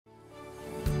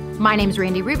My name's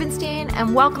Randy Rubenstein,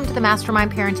 and welcome to the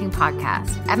Mastermind Parenting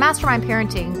Podcast. At Mastermind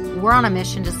Parenting, we're on a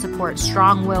mission to support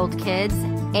strong-willed kids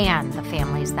and the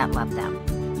families that love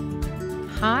them.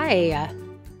 Hi,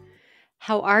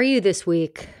 how are you this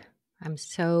week? I'm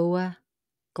so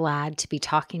glad to be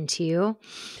talking to you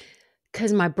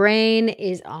because my brain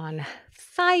is on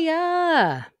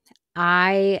fire.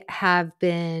 I have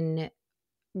been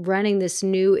running this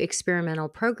new experimental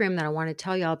program that I want to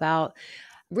tell y'all about,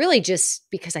 really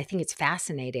just because I think it's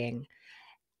fascinating.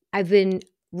 I've been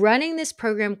running this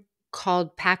program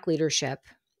called Pack Leadership,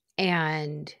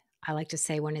 and I like to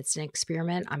say when it's an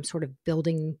experiment, I'm sort of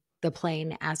building the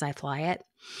plane as I fly it.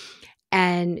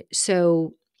 And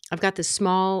so I've got this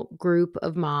small group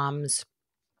of moms,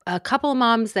 a couple of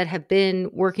moms that have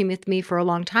been working with me for a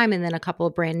long time, and then a couple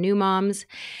of brand new moms.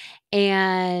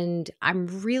 And I'm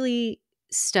really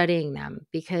studying them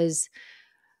because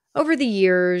over the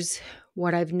years,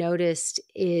 what I've noticed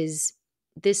is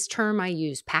this term I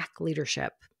use, pack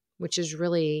leadership, which is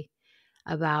really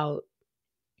about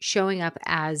showing up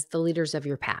as the leaders of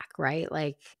your pack, right?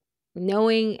 Like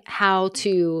knowing how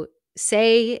to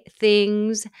say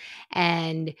things,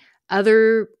 and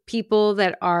other people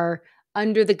that are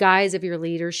under the guise of your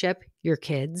leadership, your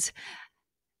kids,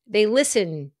 they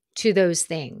listen to those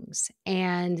things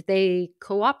and they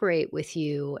cooperate with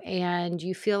you and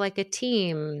you feel like a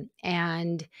team,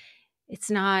 and it's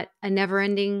not a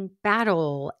never-ending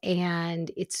battle,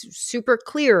 and it's super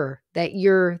clear that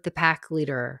you're the pack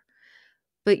leader.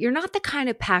 But you're not the kind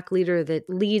of pack leader that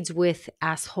leads with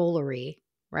assholery,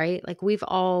 right? Like we've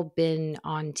all been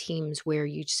on teams where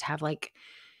you just have like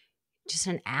just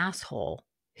an asshole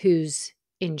who's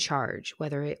in charge,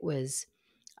 whether it was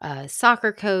a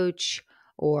soccer coach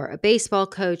or a baseball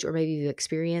coach, or maybe you've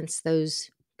experienced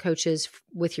those coaches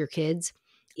with your kids.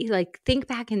 Like think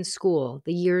back in school,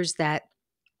 the years that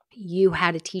you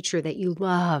had a teacher that you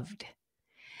loved,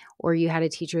 or you had a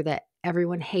teacher that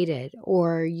everyone hated,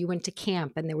 or you went to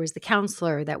camp and there was the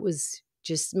counselor that was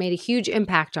just made a huge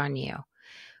impact on you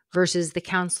versus the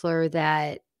counselor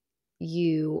that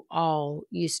you all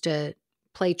used to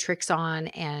play tricks on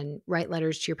and write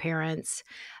letters to your parents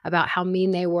about how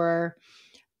mean they were.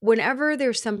 Whenever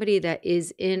there's somebody that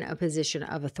is in a position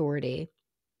of authority,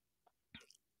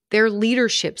 their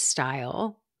leadership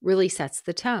style really sets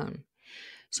the tone.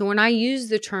 So when I use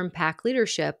the term pack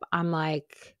leadership, I'm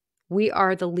like, we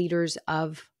are the leaders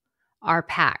of our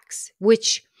packs,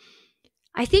 which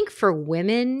I think for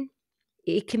women,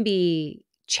 it can be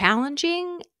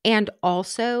challenging. And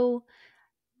also,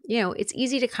 it's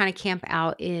easy to kind of camp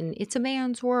out in it's a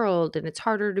man's world and it's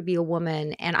harder to be a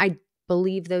woman. And I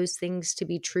believe those things to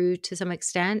be true to some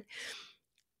extent.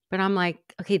 But I'm like,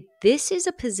 okay, this is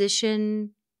a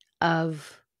position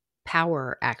of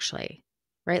power, actually,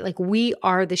 right? Like we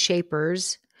are the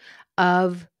shapers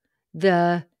of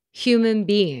the human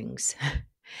beings.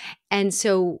 And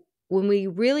so when we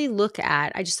really look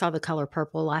at, I just saw The Color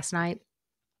Purple last night,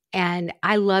 and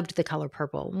I loved The Color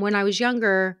Purple. When I was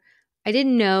younger, I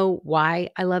didn't know why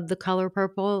I loved The Color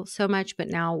Purple so much, but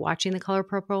now watching The Color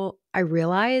Purple, I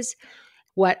realize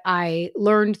what I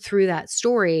learned through that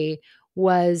story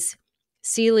was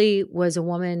Celie was a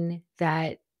woman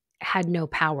that had no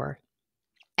power.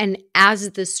 And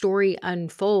as the story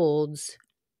unfolds,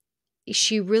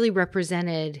 she really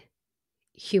represented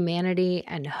humanity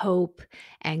and hope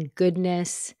and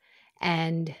goodness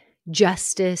and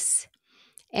justice.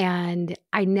 And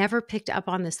I never picked up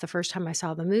on this the first time I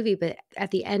saw the movie, but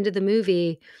at the end of the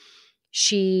movie,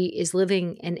 she is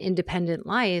living an independent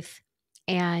life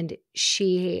and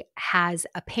she has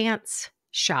a pants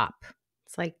shop.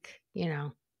 It's like,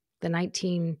 the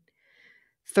 1930s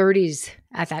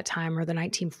at that time, or the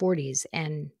 1940s.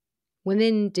 And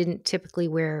women didn't typically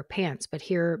wear pants, but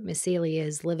here Miss Celie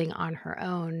is living on her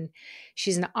own.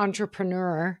 She's an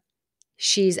entrepreneur.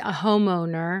 She's a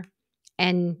homeowner,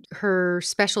 and her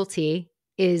specialty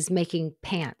is making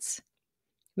pants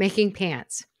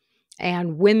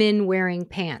and women wearing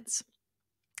pants.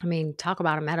 I mean, talk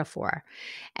about a metaphor.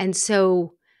 And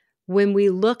so when we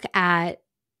look at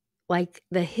like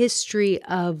the history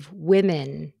of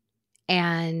women,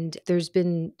 and there's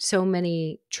been so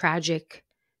many tragic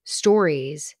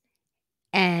stories,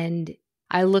 and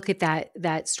I look at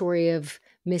that story of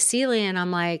Miss Celie and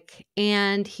I'm like,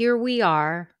 and here we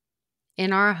are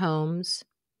in our homes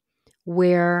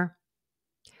where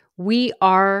we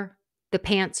are the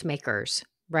pants makers,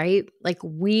 right? Like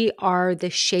we are the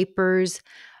shapers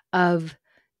of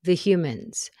the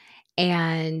humans.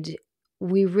 And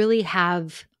we really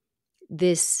have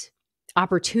this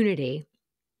opportunity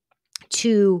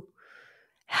to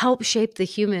help shape the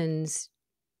humans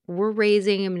we're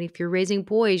raising, I mean, if you're raising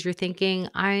boys, you're thinking,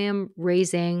 I am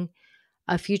raising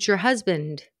a future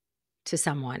husband to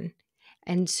someone.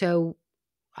 And so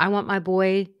I want my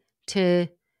boy to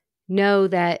know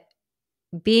that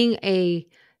being a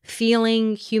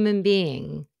feeling human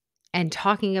being and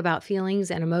talking about feelings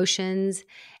and emotions,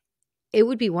 it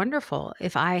would be wonderful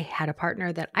if I had a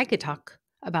partner that I could talk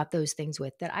about those things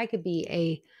with, that I could be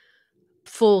a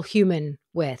full human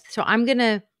with. So I'm going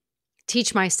to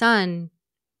teach my son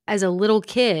as a little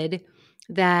kid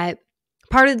that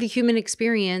part of the human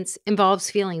experience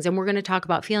involves feelings, and we're going to talk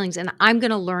about feelings, and I'm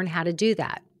going to learn how to do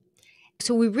that.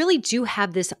 So we really do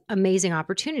have this amazing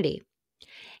opportunity.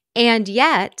 And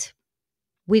yet,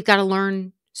 we've got to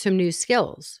learn some new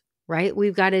skills, right?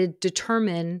 We've got to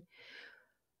determine,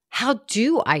 how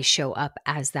do I show up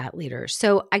as that leader?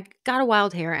 So I got a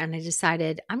wild hair and I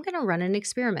decided I'm going to run an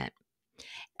experiment.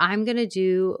 I'm going to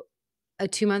do a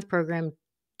 2-month program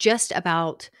just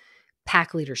about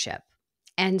pack leadership.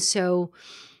 And so,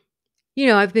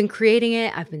 I've been creating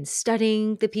it. I've been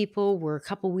studying the people. We're a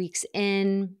couple weeks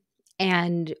in.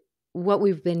 And what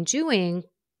we've been doing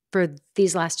for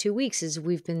these last 2 weeks is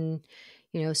we've been,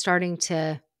 starting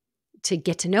to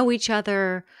get to know each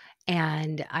other.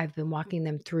 And I've been walking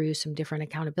them through some different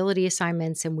accountability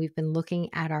assignments. And we've been looking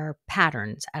at our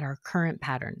patterns, at our current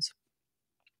patterns.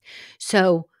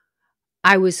 So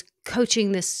I was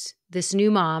coaching this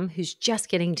new mom who's just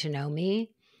getting to know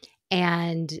me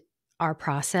and our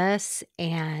process.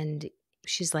 And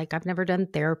she's like, I've never done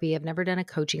therapy. I've never done a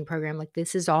coaching program. Like,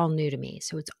 this is all new to me.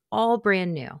 So it's all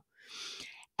brand new.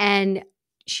 And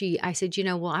I said,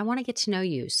 well, I want to get to know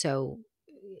you. So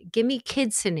give me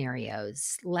kid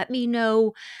scenarios. Let me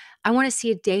know. I want to see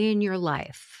a day in your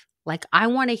life. Like, I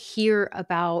want to hear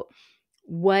about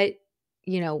what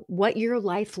your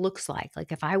life looks like.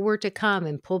 Like, if I were to come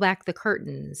and pull back the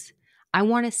curtains, I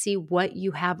want to see what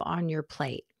you have on your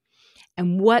plate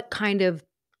and what kind of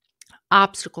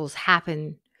obstacles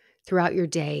happen throughout your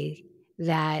day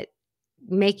that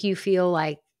make you feel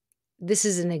like this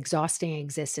is an exhausting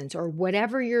existence, or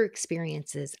whatever your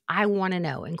experience is. I want to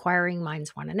know. Inquiring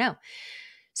minds want to know.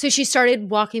 So she started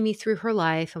walking me through her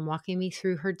life and walking me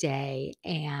through her day,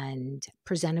 and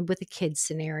presented with a kid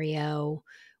scenario,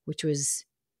 which was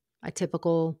a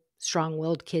typical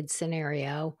strong-willed kid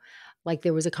scenario. Like,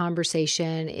 there was a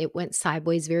conversation. It went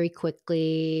sideways very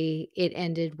quickly. It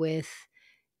ended with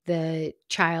the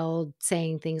child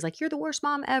saying things like, "You're the worst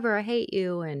mom ever. I hate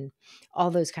you," and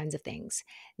all those kinds of things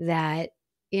that,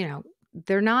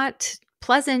 they're not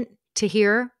pleasant to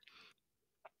hear.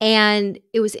 And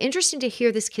it was interesting to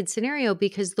hear this kid scenario,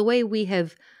 because the way we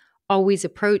have always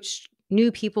approached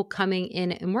new people coming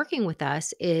in and working with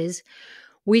us is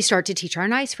we start to teach our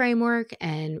NICE framework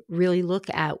and really look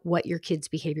at what your kid's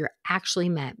behavior actually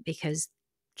meant, because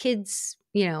kids,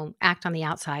 act on the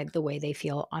outside the way they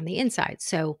feel on the inside.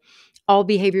 So all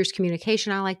behaviors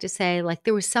communication, I like to say. Like,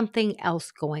 there was something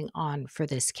else going on for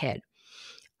this kid.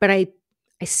 But I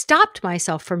stopped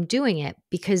myself from doing it,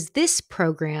 because this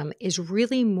program is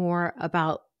really more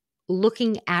about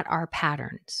looking at our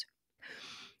patterns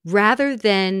rather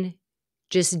than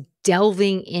just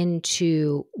delving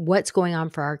into what's going on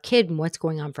for our kid and what's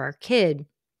going on for our kid.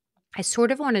 I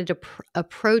sort of wanted to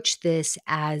approach this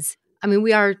as,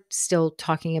 we are still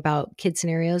talking about kid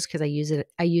scenarios, because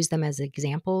I use them as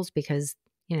examples because,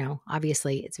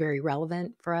 obviously it's very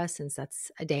relevant for us since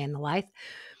that's a day in the life.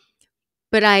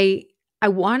 But I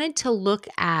wanted to look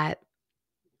at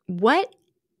what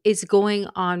is going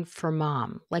on for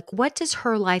mom. Like, what does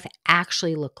her life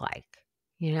actually look like?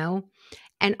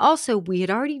 And also, we had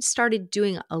already started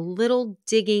doing a little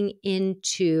digging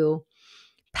into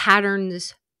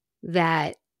patterns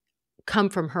that come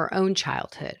from her own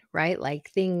childhood, right?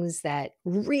 Like, things that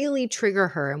really trigger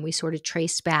her. And we sort of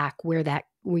traced back where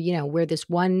this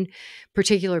one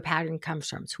particular pattern comes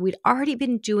from. So we'd already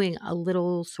been doing a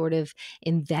little sort of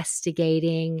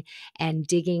investigating and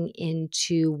digging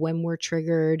into when we're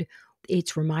triggered.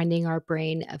 It's reminding our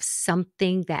brain of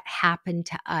something that happened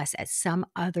to us at some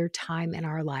other time in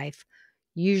our life,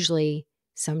 usually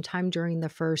sometime during the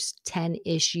first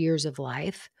 10-ish years of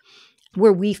life,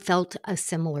 where we felt a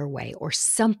similar way, or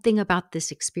something about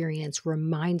this experience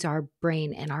reminds our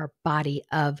brain and our body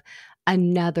of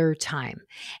another time.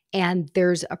 And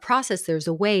there's a process, there's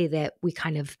a way that we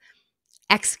kind of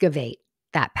excavate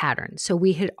that pattern. So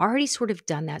we had already sort of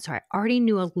done that. So I already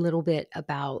knew a little bit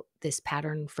about this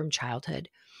pattern from childhood.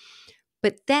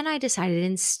 But then I decided,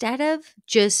 instead of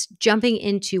just jumping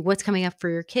into what's coming up for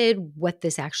your kid, what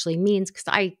this actually means, because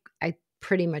I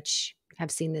pretty much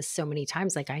have seen this so many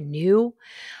times, like, I knew.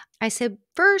 I said,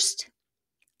 first,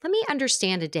 let me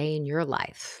understand a day in your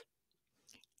life.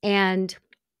 And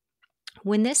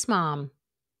when this mom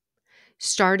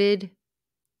started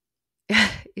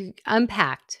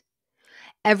unpacked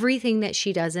everything that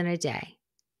she does in a day,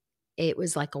 it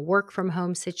was like a work from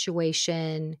home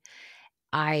situation.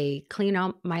 I clean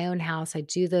out my own house. I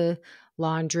do the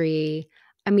laundry.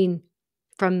 I mean,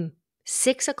 from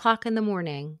 6 o'clock in the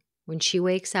morning when she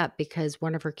wakes up because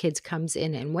one of her kids comes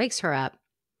in and wakes her up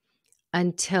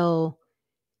until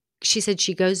she said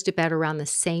she goes to bed around the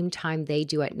same time they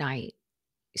do at night.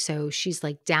 So she's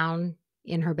like down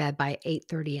in her bed by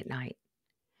 8:30 at night.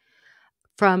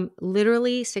 From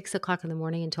literally 6 o'clock in the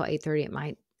morning until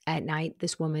 8:30 at night,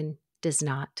 this woman does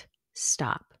not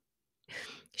stop.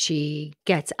 She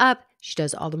gets up, she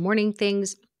does all the morning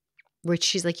things, which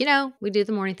she's like, we do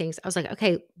the morning things. I was like,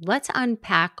 okay, let's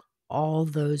unpack all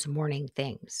those morning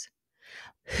things.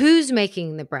 Who's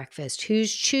making the breakfast?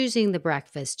 Who's choosing the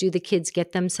breakfast? Do the kids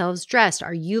get themselves dressed?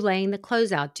 Are you laying the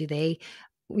clothes out? Do they,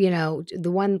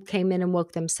 the one came in and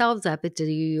woke themselves up, but do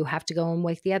you have to go and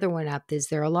wake the other one up? Is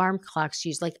there alarm clocks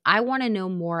used? Like, I want to know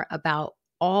more about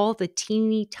all the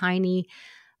teeny tiny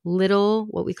little,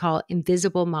 what we call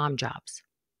invisible mom jobs.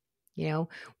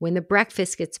 When the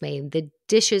breakfast gets made, the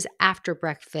dishes after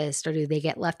breakfast, or do they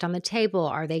get left on the table?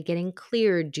 Are they getting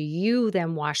cleared? Do you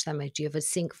then wash them? Do you have a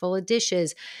sink full of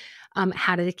dishes?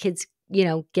 How do the kids,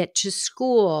 get to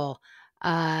school?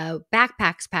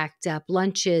 Backpacks packed up,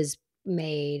 lunches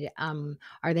made.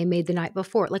 Are they made the night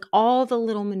before? Like all the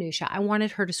little minutia. I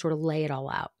wanted her to sort of lay it all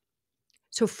out.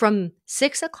 So from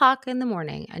 6 o'clock in the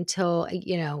morning until,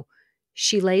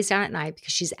 she lays down at night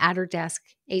because she's at her desk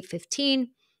 8:15.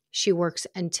 She works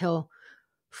until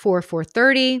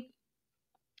 4:30.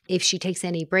 If she takes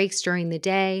any breaks during the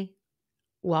day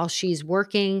while she's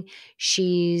working,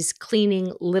 she's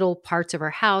cleaning little parts of her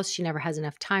house. She never has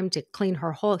enough time to clean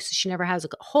her whole, so she never has a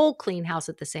whole clean house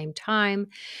at the same time.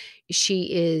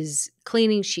 She is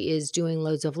cleaning. She is doing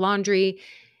loads of laundry.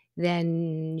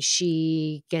 Then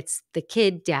she gets the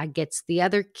kid, dad gets the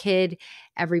other kid.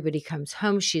 Everybody comes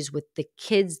home. She's with the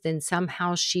kids. Then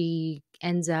somehow she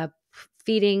ends up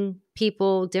feeding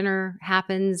people, dinner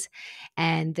happens,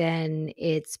 and then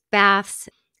it's baths.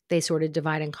 They sort of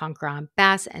divide and conquer on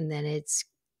baths, and then it's,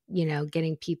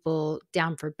 getting people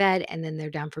down for bed, and then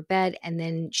they're down for bed, and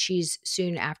then she's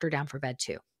soon after down for bed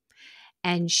too.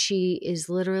 And she is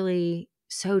literally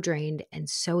so drained and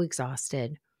so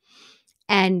exhausted.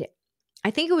 And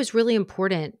I think it was really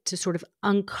important to sort of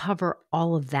uncover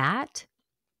all of that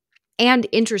and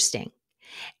interesting.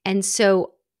 And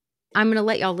so I'm going to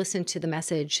let y'all listen to the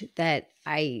message that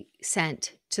I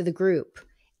sent to the group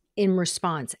in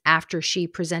response after she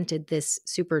presented this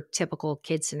super typical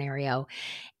kid scenario,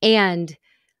 and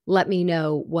let me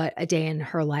know what a day in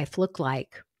her life looked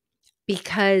like.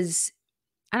 Because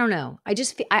I don't know,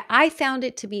 I found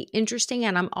it to be interesting.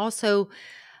 And I'm also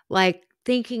like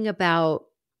thinking about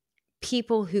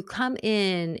people who come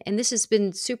in, and this has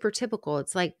been super typical.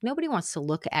 It's like nobody wants to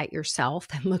look at yourself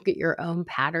and look at your own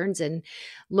patterns and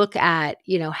look at,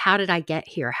 how did I get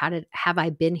here? Have I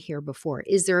been here before?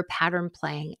 Is there a pattern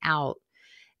playing out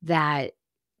that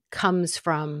comes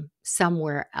from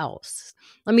somewhere else?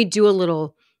 Let me do a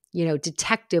little,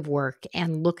 detective work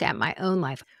and look at my own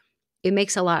life. It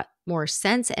makes a lot more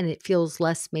sense, and it feels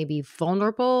less maybe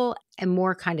vulnerable and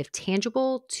more kind of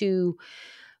tangible to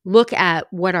look at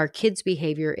what our kids'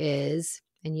 behavior is.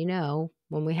 And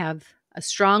when we have a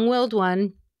strong-willed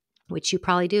one, which you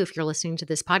probably do if you're listening to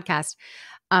this podcast,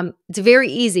 it's very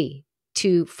easy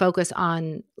to focus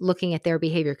on looking at their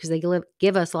behavior because they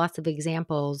give us lots of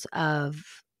examples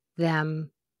of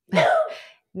them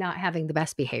not having the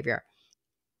best behavior.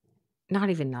 Not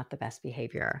even not the best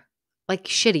behavior, like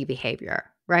shitty behavior,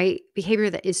 right? Behavior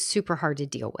that is super hard to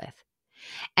deal with.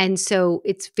 And so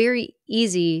it's very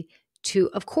easy to,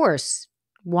 of course,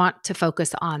 want to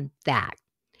focus on that.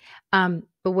 But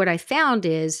what I found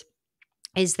is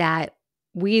that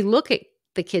we look at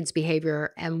the kids'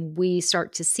 behavior and we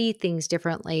start to see things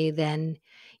differently than,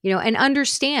 and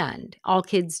understand all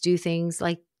kids do things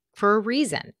like for a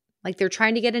reason. Like they're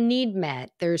trying to get a need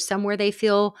met. There's somewhere they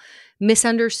feel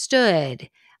misunderstood.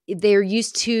 They're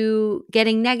used to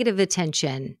getting negative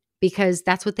attention because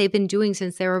that's what they've been doing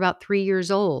since they were about 3 years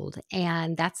old.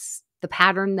 And that's the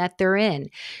pattern that they're in.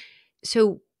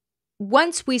 So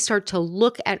once we start to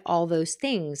look at all those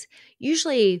things,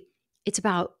 usually it's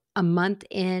about a month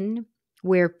in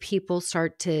where people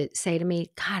start to say to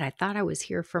me, God, I thought I was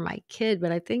here for my kid,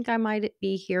 but I think I might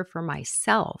be here for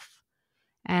myself.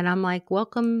 And I'm like,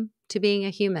 welcome to being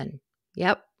a human.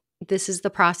 Yep, this is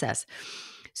the process.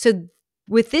 So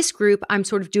with this group, I'm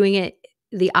sort of doing it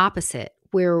the opposite,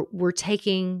 where we're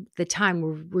taking the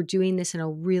time, we're doing this in a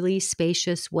really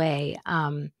spacious way,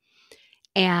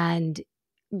 and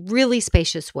really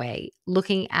spacious way,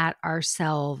 looking at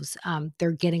ourselves.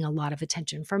 They're getting a lot of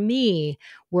attention from me.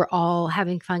 We're all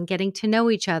having fun getting to know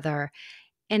each other.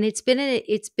 And it's been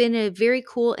a very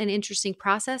cool and interesting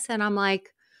process. And I'm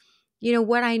like,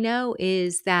 what I know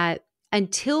is that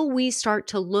until we start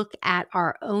to look at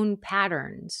our own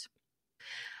patterns,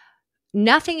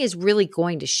 nothing is really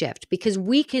going to shift, because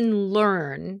we can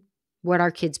learn what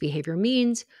our kids' behavior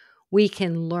means. We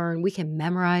can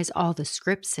memorize all the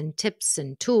scripts and tips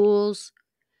and tools.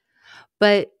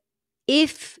 But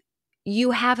if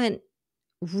you haven't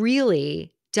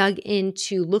really dug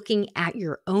into looking at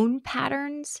your own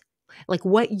patterns, like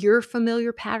what your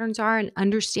familiar patterns are, and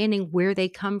understanding where they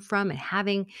come from, and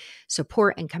having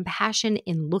support and compassion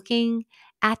in looking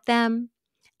at them,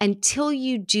 until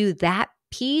you do that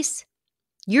piece,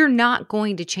 you're not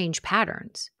going to change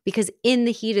patterns, because in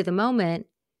the heat of the moment,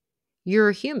 you're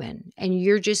a human and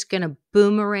you're just going to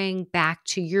boomerang back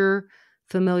to your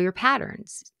familiar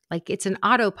patterns. Like it's an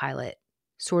autopilot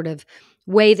sort of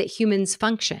way that humans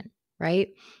function, right?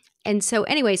 And so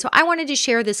anyway, so I wanted to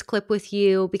share this clip with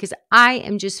you because I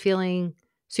am just feeling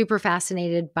super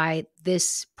fascinated by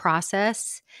this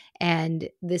process and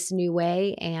this new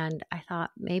way. And I thought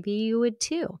maybe you would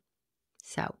too.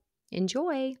 So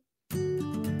enjoy.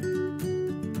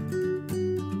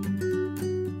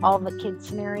 All the kid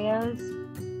scenarios,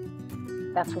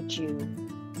 that's what you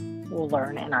will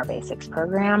learn in our basics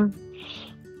program,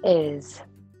 is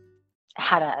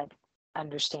how to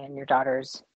understand your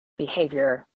daughter's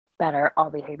behavior better.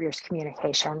 All behaviors,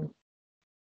 communication.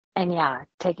 And yeah,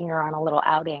 taking her on a little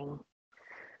outing,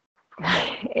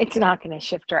 it's not going to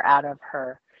shift her out of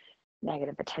her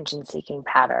negative attention seeking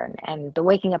pattern. And the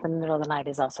waking up in the middle of the night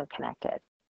is also connected.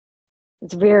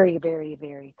 It's very, very,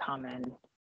 very common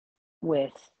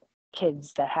with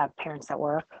kids that have parents that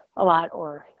work a lot,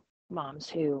 or moms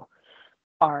who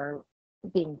are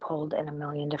being pulled in a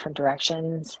million different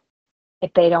directions.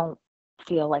 If they don't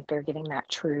feel like they're getting that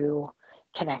true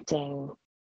connecting,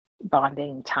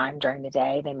 bonding time during the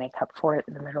day, they make up for it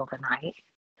in the middle of the night.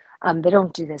 They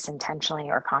don't do this intentionally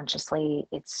or consciously.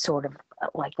 It's sort of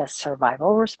like a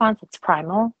survival response. It's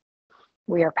primal.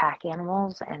 We are pack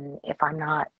animals. And if I'm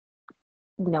not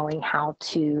knowing how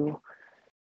to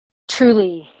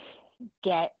truly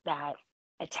get that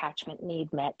attachment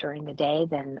need met during the day,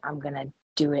 then I'm going to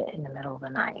do it in the middle of the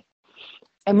night.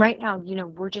 And right now,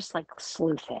 we're just like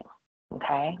sleuthing.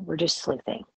 Okay. We're just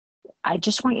sleuthing. I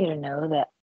just want you to know that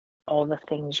all the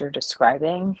things you're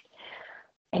describing,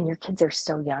 and your kids are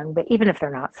still young, but even if they're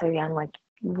not so young, like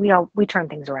we turn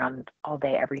things around all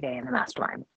day, every day in the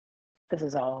mastermind. This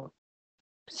is all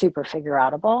super figure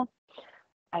outable.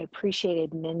 I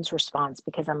appreciated Min's response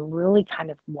because I'm really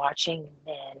kind of watching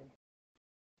Min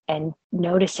and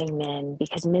noticing Min,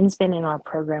 because Min's been in our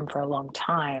program for a long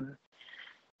time.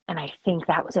 And I think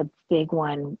that was a big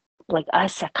one, like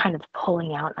us kind of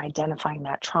pulling out and identifying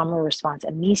that trauma response,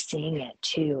 and me seeing it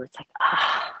too. It's like,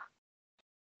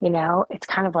 it's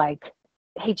kind of like,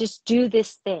 hey, just do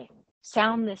this thing,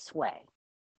 sound this way,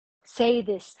 say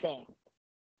this thing.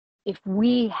 If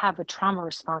we have a trauma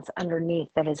response underneath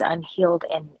that is unhealed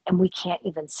and we can't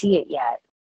even see it yet,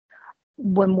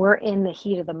 when we're in the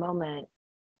heat of the moment,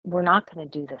 we're not going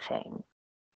to do the thing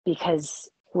because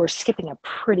we're skipping a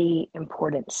pretty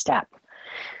important step.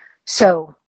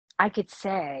 So I could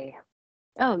say,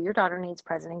 oh, your daughter needs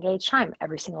present engaged time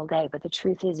every single day. But the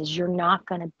truth is you're not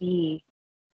going to be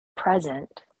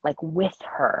present, like with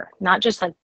her, not just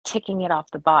like ticking it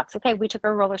off the box. Okay, we took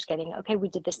her roller skating. Okay, we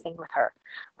did this thing with her.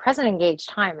 Present engaged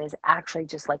time is actually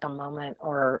just like a moment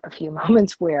or a few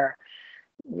moments where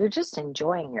you're just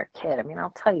enjoying your kid. I mean,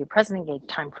 I'll tell you, present engaged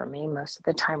time for me most of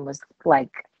the time was like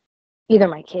either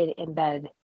my kid in bed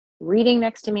reading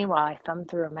next to me while I thumbed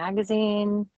through a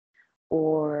magazine,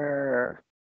 or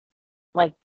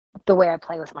like the way I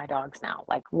play with my dogs now,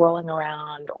 like rolling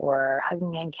around or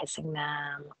hugging and kissing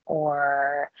them,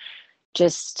 or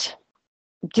just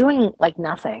doing like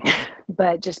nothing,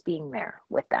 but just being there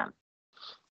with them.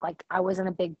 Like I wasn't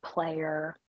a big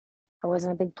player,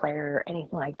 or anything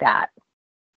like that.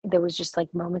 There was just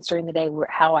like moments during the day where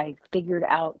how I figured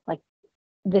out like,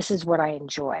 this is what I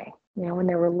enjoy. When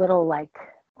they were little, like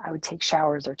I would take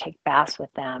showers or take baths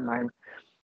with them, or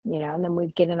and then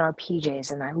we'd get in our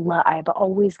PJs, and I've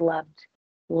always loved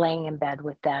laying in bed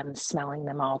with them, smelling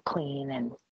them all clean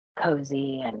and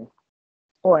cozy,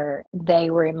 or they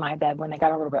were in my bed when they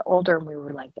got a little bit older, and we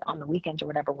were like on the weekends or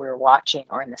whatever we were watching,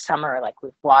 or in the summer, like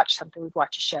we'd watch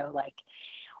a show, like,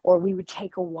 or we would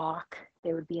take a walk.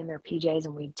 They would be in their PJs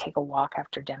and we'd take a walk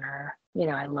after dinner.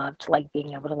 I loved like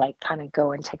being able to like kind of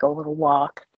go and take a little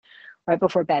walk right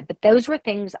before bed. But those were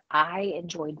things I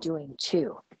enjoyed doing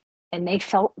too. And they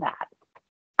felt that.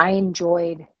 I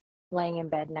enjoyed laying in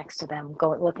bed next to them,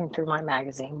 going looking through my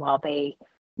magazine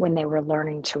when they were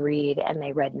learning to read and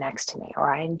they read next to me.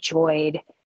 Or I enjoyed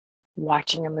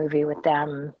watching a movie with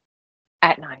them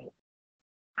at night.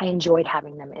 I enjoyed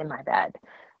having them in my bed,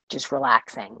 just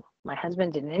relaxing. My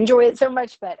husband didn't enjoy it so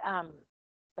much, but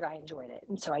I enjoyed it.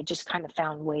 And so I just kind of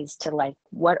found ways to like,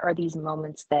 what are these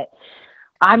moments that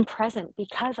I'm present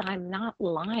because I'm not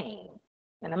lying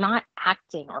and I'm not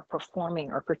acting or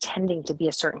performing or pretending to be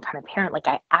a certain kind of parent. Like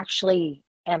I actually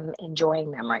am enjoying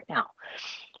them right now.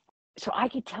 So I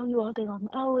could tell you all day long,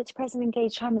 oh, it's present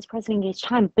engaged time, it's present engaged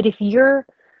time. But if your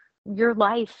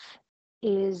life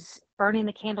is burning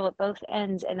the candle at both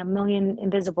ends and a million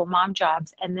invisible mom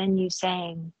jobs, and then you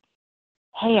saying,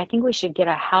 hey, I think we should get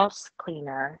a house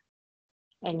cleaner,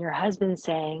 and your husband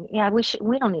saying, yeah,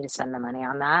 we don't need to spend the money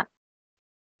on that.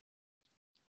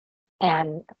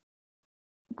 And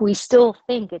we still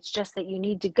think it's just that you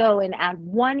need to go and add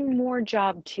one more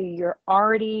job to your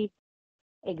already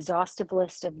exhaustive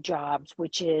list of jobs,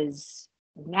 which is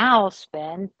now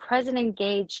spend present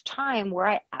engaged time where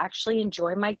I actually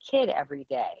enjoy my kid every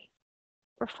day.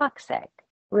 For fuck's sake,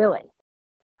 really.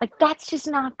 Like that's just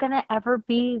not going to ever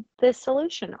be the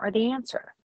solution or the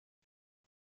answer.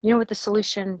 You know what the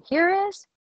solution here is?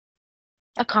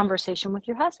 A conversation with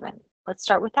your husband. Let's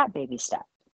start with that baby step.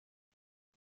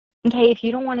 Okay, if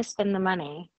you don't want to spend the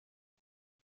money,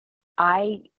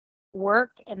 I work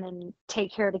and then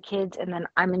take care of the kids and then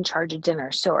I'm in charge of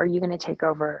dinner. So are you going to take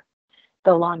over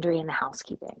the laundry and the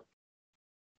housekeeping?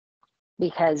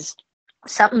 Because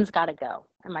something's got to go.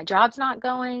 And my job's not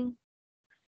going,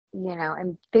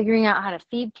 and figuring out how to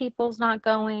feed people's not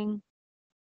going.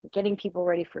 Getting people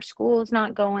ready for school is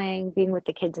not going. Being with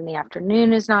the kids in the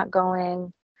afternoon is not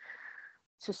going.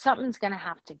 So something's going to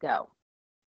have to go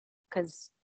because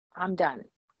I'm done.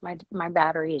 My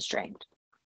battery is drained.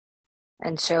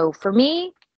 And so for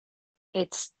me,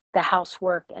 it's the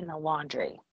housework and the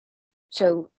laundry.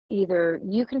 So either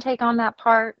you can take on that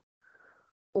part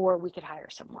or we could hire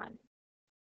someone.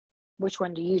 Which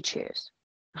one do you choose?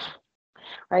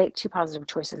 Right? Two positive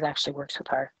choices actually works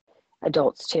with our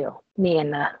adults too. Me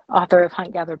and the author of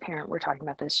Hunt Gather Parent were talking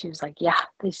about this. She was like, yeah,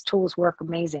 these tools work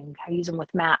amazing. I use them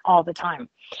with Matt all the time.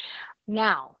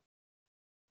 Now,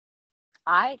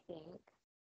 I think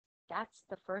that's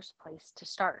the first place to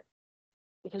start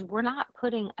because we're not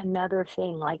putting another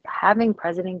thing like having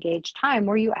present engaged time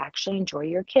where you actually enjoy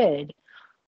your kid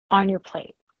on your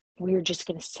plate. We are just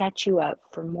going to set you up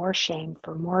for more shame,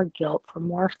 for more guilt, for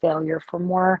more failure, for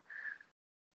more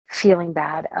feeling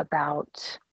bad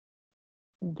about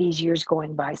these years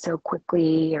going by so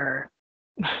quickly. Or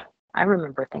I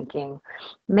remember thinking,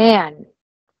 man,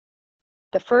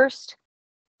 the first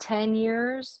 10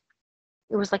 years,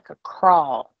 it was like a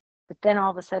crawl. But then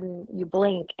all of a sudden you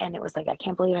blink and it was like, I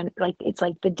can't believe it. Like, it's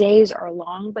like the days are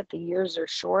long, but the years are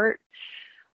short.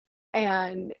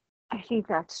 And I think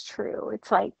that's true.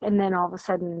 It's like, and then all of a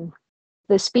sudden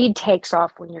the speed takes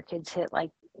off when your kids hit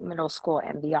like middle school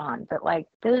and beyond. But like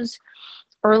those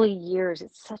early years,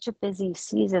 it's such a busy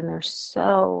season. There's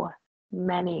so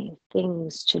many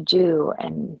things to do,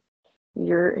 and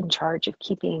you're in charge of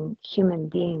keeping human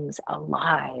beings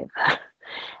alive.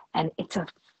 And it's a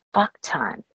fuck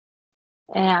ton.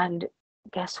 And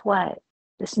guess what?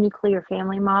 This nuclear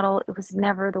family model, it was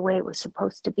never the way it was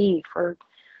supposed to be for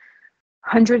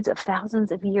hundreds of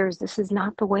thousands of years. This is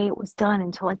not the way it was done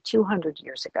until like 200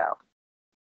 years ago.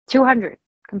 200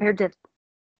 compared to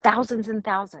thousands and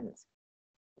thousands.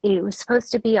 It was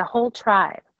supposed to be a whole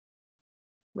tribe.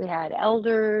 We had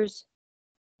elders,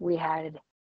 we had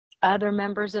other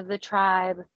members of the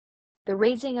tribe. The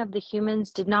raising of the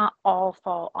humans did not all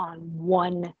fall on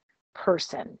one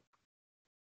person.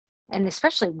 And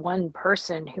especially one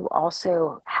person who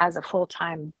also has a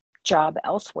full-time job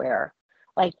elsewhere.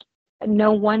 Like,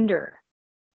 no wonder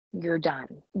you're done.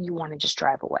 You want to just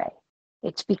drive away.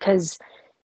 It's because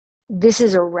this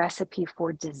is a recipe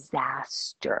for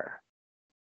disaster.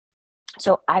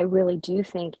 So I really do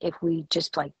think if we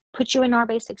just like put you in our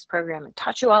basics program and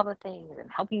taught you all the things and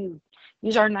help you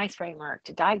use our NICE framework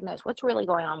to diagnose what's really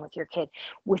going on with your kid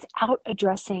without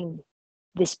addressing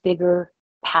this bigger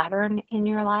pattern in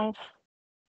your life,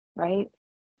 right?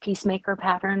 Peacemaker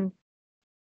pattern.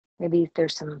 Maybe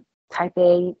there's some type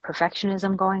A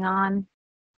perfectionism going on.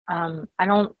 I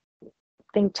don't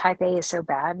think type A is so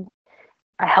bad.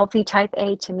 A healthy type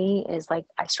A to me is like,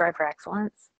 I strive for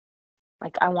excellence.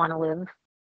 Like, I want to live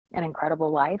an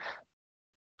incredible life.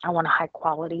 I want a high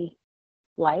quality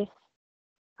life.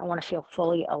 I want to feel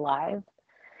fully alive.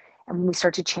 And when we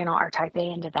start to channel our type A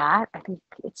into that, I think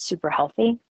it's super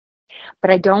healthy.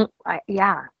 But I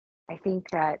think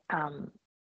that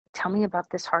tell me about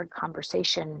this hard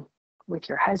conversation with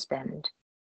your husband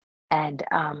and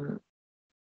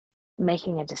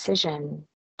making a decision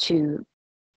to,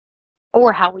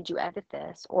 or how would you edit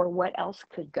this, or what else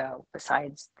could go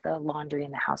besides the laundry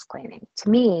and the house cleaning. To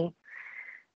me,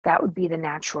 that would be the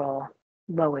natural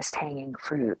lowest hanging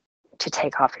fruit to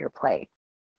take off your plate.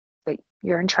 But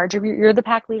you're in charge of you're the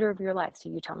pack leader of your life. So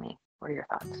you tell me, what are your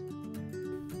thoughts?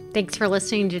 Thanks for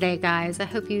listening today, guys. I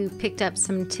hope you picked up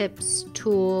some tips,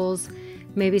 tools,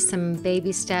 maybe some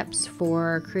baby steps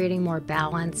for creating more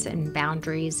balance and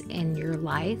boundaries in your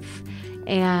life.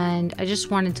 And I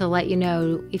just wanted to let you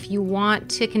know, if you want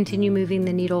to continue moving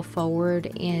the needle forward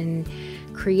in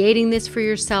creating this for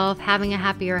yourself, having a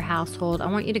happier household, I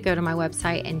want you to go to my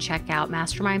website and check out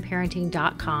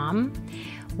mastermindparenting.com.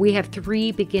 We have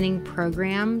 3 beginning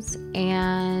programs,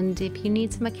 and if you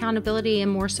need some accountability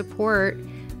and more support,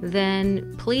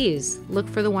 then please look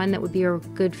for the one that would be a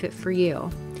good fit for you.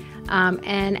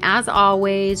 And as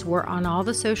always, we're on all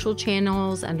the social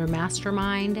channels under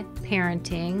Mastermind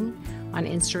Parenting. On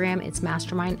Instagram, it's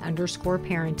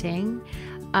mastermind_parenting.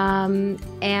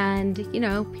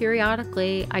 And,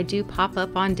 periodically I do pop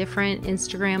up on different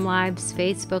Instagram lives,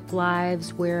 Facebook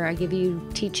lives, where I give you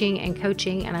teaching and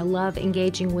coaching, and I love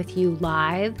engaging with you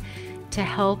live to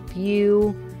help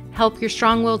you help your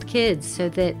strong-willed kids so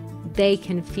that they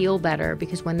can feel better,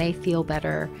 because when they feel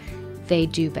better, they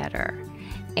do better.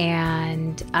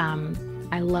 And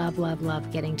I love, love, love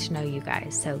getting to know you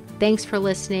guys. So thanks for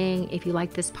listening. If you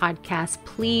like this podcast,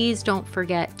 please don't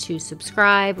forget to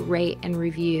subscribe, rate, and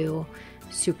review.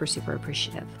 Super, super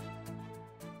appreciative.